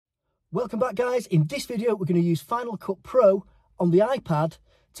Welcome back, guys. In this video we're going to use Final Cut Pro on the iPad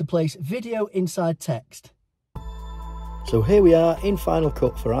to place video inside text. So here we are in Final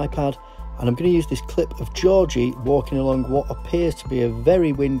Cut for iPad, and I'm going to use this clip of Georgie walking along what appears to be a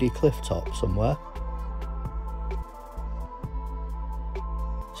very windy cliff top somewhere.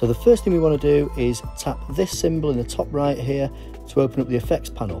 So the first thing we want to do is tap this symbol in the top right here to open up the effects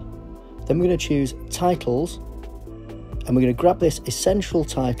panel. Then we're going to choose titles, and we're going to grab this essential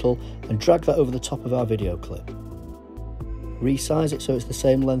title and drag that over the top of our video clip. Resize it so it's the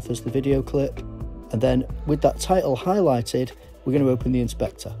same length as the video clip, and then with that title highlighted, we're going to open the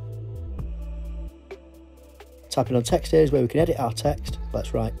inspector. Tapping on text here is where we can edit our text.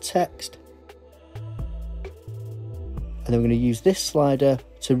 Let's write text. And then we're going to use this slider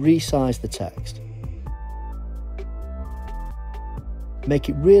to resize the text. Make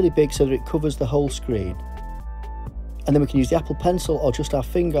it really big so that it covers the whole screen. And then we can use the Apple Pencil or just our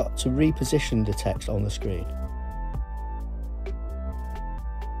finger to reposition the text on the screen.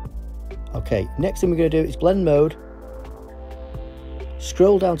 Okay, next thing we're going to do is blend mode,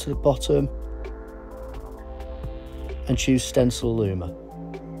 scroll down to the bottom and choose Stencil Luma.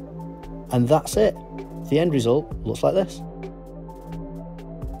 And that's it. The end result looks like this.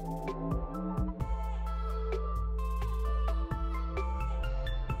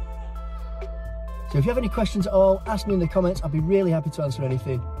 So if you have any questions at all, ask me in the comments. I'll be really happy to answer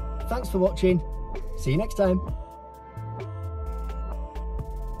anything. Thanks for watching. See you next time.